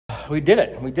We did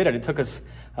it. We did it. It took us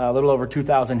a little over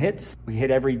 2,000 hits. We hit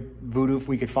every voodoo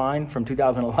we could find from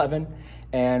 2011,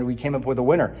 and we came up with a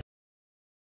winner.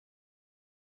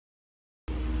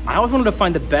 I always wanted to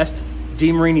find the best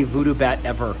DeMarini Voodoo bat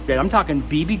ever. I'm talking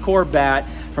BBCOR bat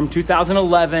from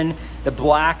 2011, the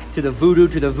black to the Voodoo,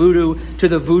 to the Voodoo, to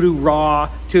the Voodoo Raw,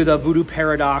 to the Voodoo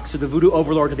Paradox, to the Voodoo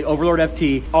Overlord, to the Overlord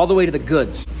FT, all the way to the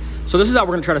goods. So this is how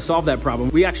we're gonna try to solve that problem.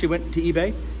 We actually went to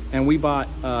eBay and we bought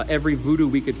every Voodoo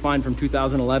we could find from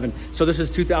 2011. So this is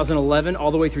 2011 all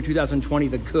the way through 2020,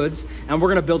 the goods. And we're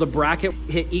gonna build a bracket,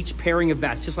 hit each pairing of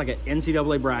bats, just like an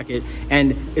NCAA bracket.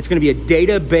 And it's gonna be a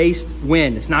data-based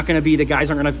win. It's not gonna be the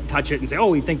guys aren't gonna touch it and say, oh,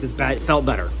 we think this bat felt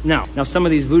better. No. Now some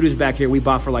of these Voodoos back here, we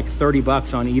bought for like 30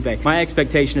 bucks on eBay. My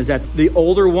expectation is that the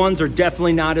older ones are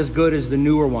definitely not as good as the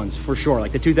newer ones, for sure.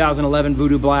 Like the 2011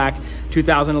 Voodoo Black,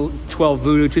 2012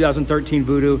 Voodoo, 2013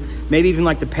 Voodoo, maybe even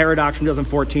like the Paradox from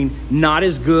 2014. Not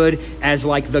as good as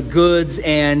like the goods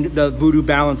and the Voodoo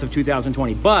Balance of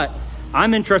 2020. But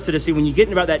I'm interested to see when you get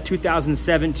into about that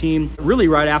 2017, really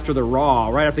right after the Raw,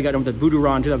 right after they got done with the Voodoo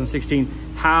Raw in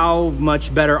 2016, how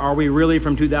much better are we really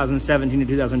from 2017 to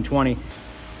 2020?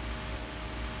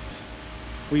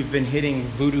 We've been hitting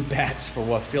Voodoo bats for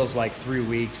what feels like 3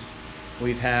 weeks.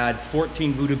 We've had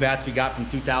 14 Voodoo bats we got from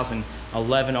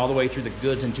 2011 all the way through the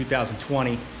goods in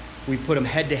 2020. We put them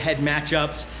head-to-head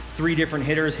matchups. 3 different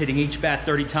hitters hitting each bat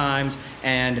 30 times,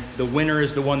 and the winner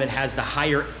is the one that has the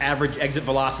higher average exit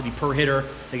velocity per hitter.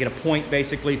 They get a point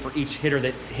basically for each hitter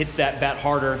that hits that bat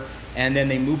harder, and then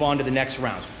they move on to the next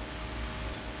rounds.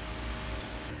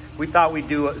 We thought we'd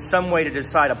do some way to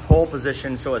decide a pole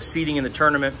position, so a seeding in the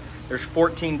tournament. There's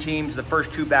 14 teams. The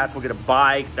first 2 bats will get a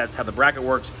bye, because that's how the bracket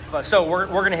works. So we're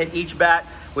gonna hit each bat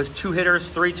with 2 hitters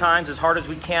 3 times as hard as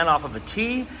we can off of a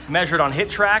tee, measured on hit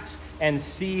tracks, and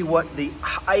see what the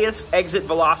highest exit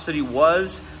velocity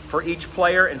was for each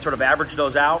player and sort of average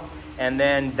those out. And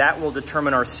then that will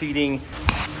determine our seeding.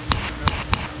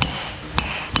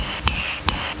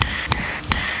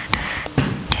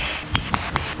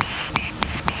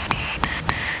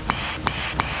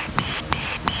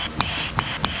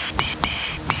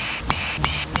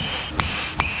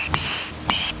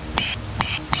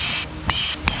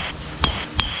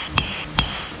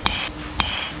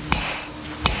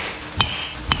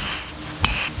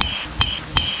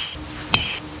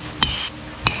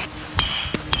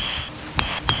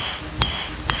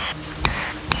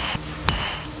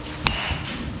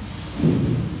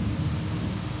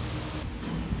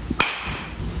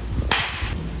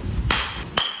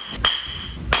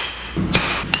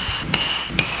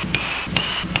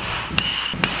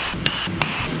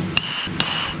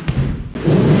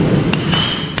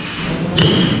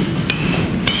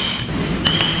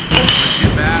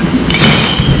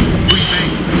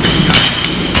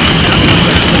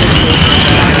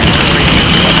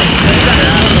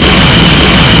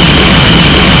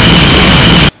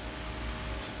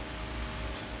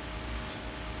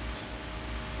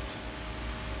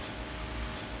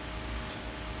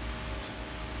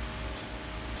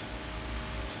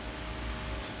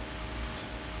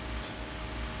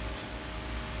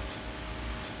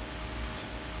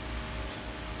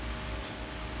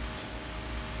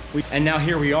 And now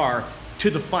here we are to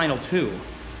the final 2,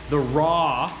 the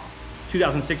Raw,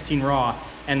 2016 Raw,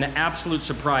 and the absolute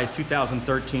surprise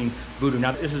 2013 Voodoo.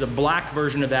 Now this is a black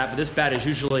version of that, but this bat is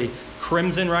usually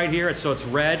crimson right here. So it's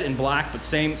red and black, but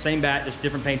same bat, just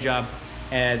different paint job.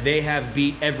 And they have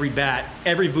beat every bat,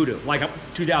 every Voodoo, like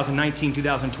 2019,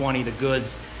 2020, the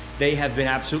goods. They have been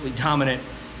absolutely dominant.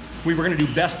 We were gonna do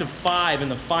best of 5 in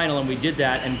the final, and we did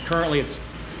that, and currently it's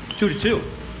 2-2.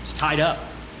 It's tied up.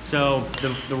 So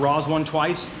the Raw's won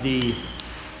twice, the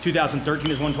 2013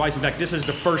 has won twice. In fact, this is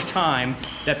the first time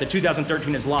that the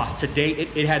 2013 has lost. To date,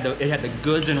 it had the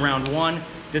goods in round 1.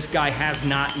 This guy has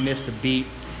not missed a beat,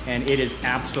 and it is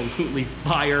absolutely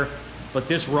fire. But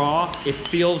this Raw, it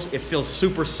feels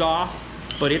super soft,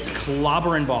 but it's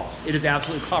clobbering balls. It is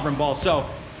absolutely clobbering balls. So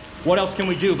what else can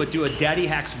we do but do a Daddy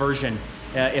Hacks version?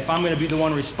 If I'm gonna be the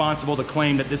one responsible to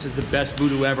claim that this is the best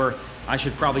Voodoo ever, I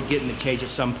should probably get in the cage at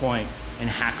some point and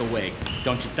hack away,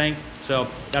 don't you think? So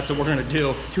that's what we're gonna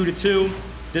do. 2-2,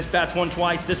 this bat's won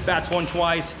twice, this bat's won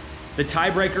twice. The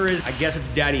tiebreaker is, I guess it's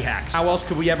Daddy Hacks. How else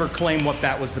could we ever claim what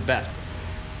bat was the best?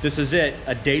 This is it,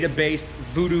 a data-based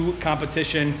Voodoo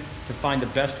competition to find the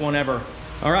best one ever.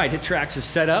 All right, Hit Tracks is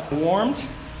set up, warmed.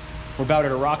 We're about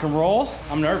to rock and roll.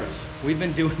 I'm nervous. We've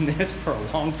been doing this for a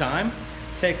long time.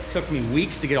 Took me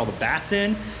weeks to get all the bats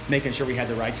in, making sure we had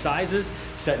the right sizes,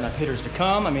 setting up hitters to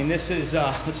come. I mean, this is,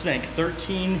 let's think,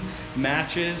 13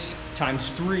 matches times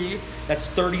 3. That's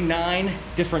 39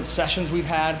 different sessions we've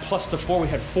had, plus the 4. We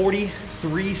had 40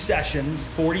 3 sessions,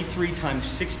 43 times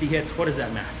 60 hits. What is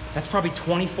that math? That's probably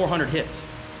 2,400 hits.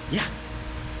 Yeah.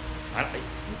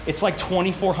 It's like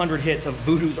 2,400 hits of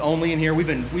voodoos only in here. We've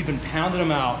been pounding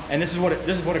them out, and this is what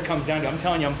it comes down to. I'm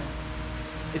telling you,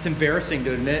 it's embarrassing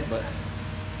to admit, but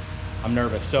I'm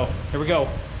nervous. So here we go.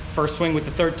 First swing with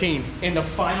the 13 in the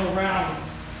final round.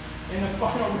 In the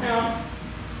final round.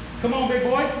 Come on, big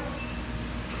boy.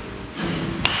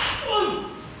 Ooh.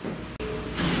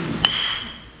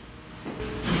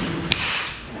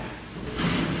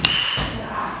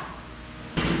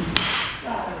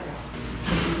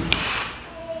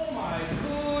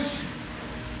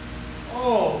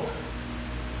 Oh.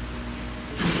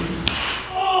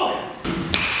 Oh.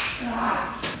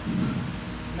 Ah.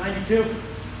 92.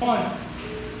 1.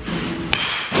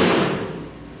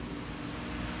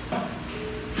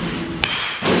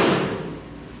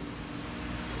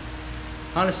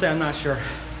 Honestly, I'm not sure.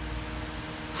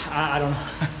 I don't know.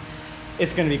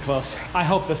 It's gonna be close. I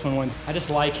hope this one wins. I just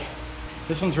like,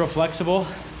 this one's real flexible,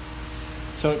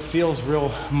 so it feels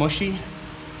real mushy,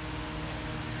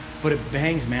 but it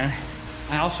bangs, man.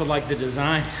 I also like the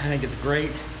design. I think it's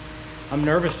great. I'm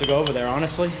nervous to go over there,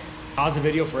 honestly. Pause the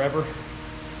video forever,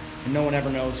 and no one ever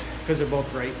knows, because they're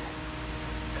both great.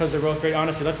 Because they're both great.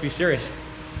 Honestly, let's be serious.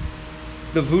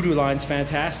 The Voodoo line's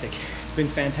fantastic. It's been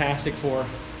fantastic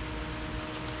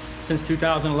since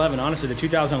 2011. Honestly, the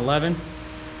 2011,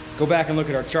 go back and look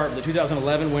at our chart. The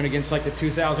 2011 win against like the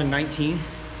 2019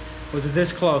 was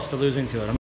this close to losing to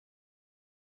it.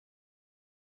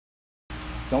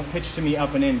 Don't pitch to me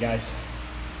up and in, guys.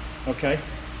 Okay?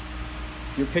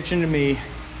 You're pitching to me.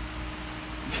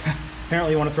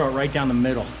 Apparently you want to throw it right down the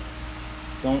middle.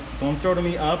 Don't throw to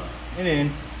me up and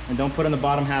in, and don't put in the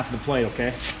bottom half of the plate,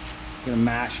 okay? You're gonna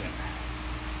mash it.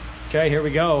 Okay, here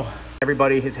we go.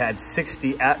 Everybody has had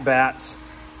 60 at-bats,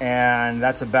 and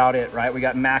that's about it, right? We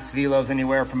got max velos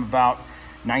anywhere from about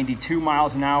 92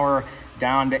 miles an hour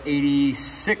down to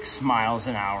 86 miles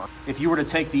an hour. If you were to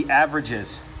take the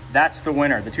averages, that's the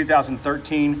winner, the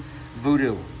 2013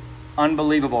 Voodoo.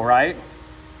 Unbelievable, right?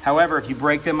 However, if you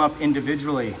break them up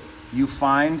individually, you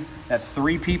find that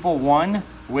 3 people won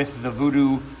with the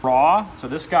Voodoo Raw. So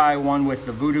this guy won with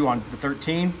the Voodoo on the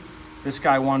 13. This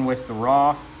guy won with the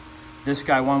Raw. This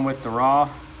guy won with the Raw.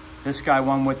 This guy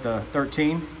won with the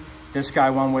 13. This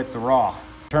guy won with the Raw.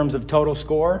 In terms of total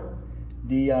score,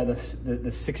 the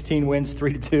 16 wins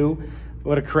 3-2.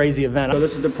 What a crazy event. So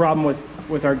this is the problem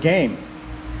with our game,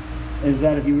 is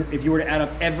that if you were to add up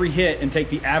every hit and take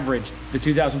the average, the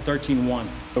 2013 won.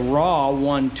 The Raw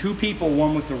won, 2 people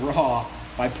won with the Raw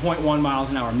by 0.1 miles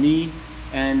an hour. Me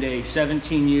and a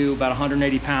 17U, about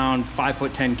 180 pound,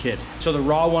 5'10" kid. So the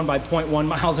Raw won by 0.1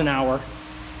 miles an hour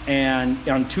and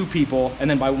on 2 people, and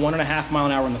then by 1.5 mile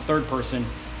an hour in the third person.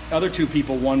 The other 2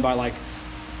 people won by like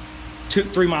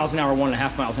 3 miles an hour,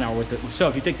 1.5 miles an hour with it. So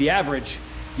if you take the average,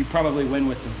 you probably win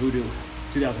with the Voodoo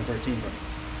 2013. But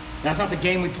that's not the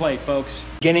game we played, folks.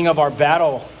 Beginning of our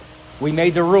battle, we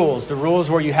made the rules. The rules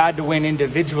were you had to win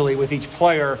individually with each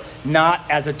player, not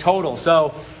as a total.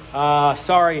 So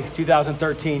sorry,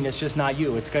 2013, it's just not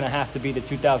you. It's gonna have to be the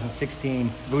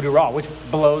 2016 Voodoo Raw, which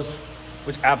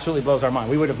absolutely blows our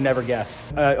mind. We would have never guessed.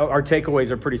 Our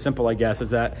takeaways are pretty simple, I guess,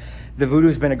 is that the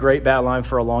Voodoo's been a great bat line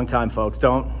for a long time, folks.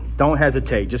 Don't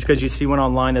hesitate. Just because you see one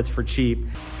online that's for cheap,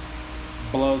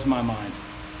 blows my mind.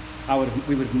 I would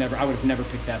have never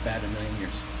picked that bat in a million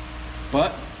years.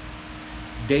 But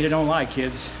data don't lie,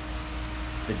 kids.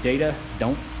 The data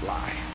don't lie.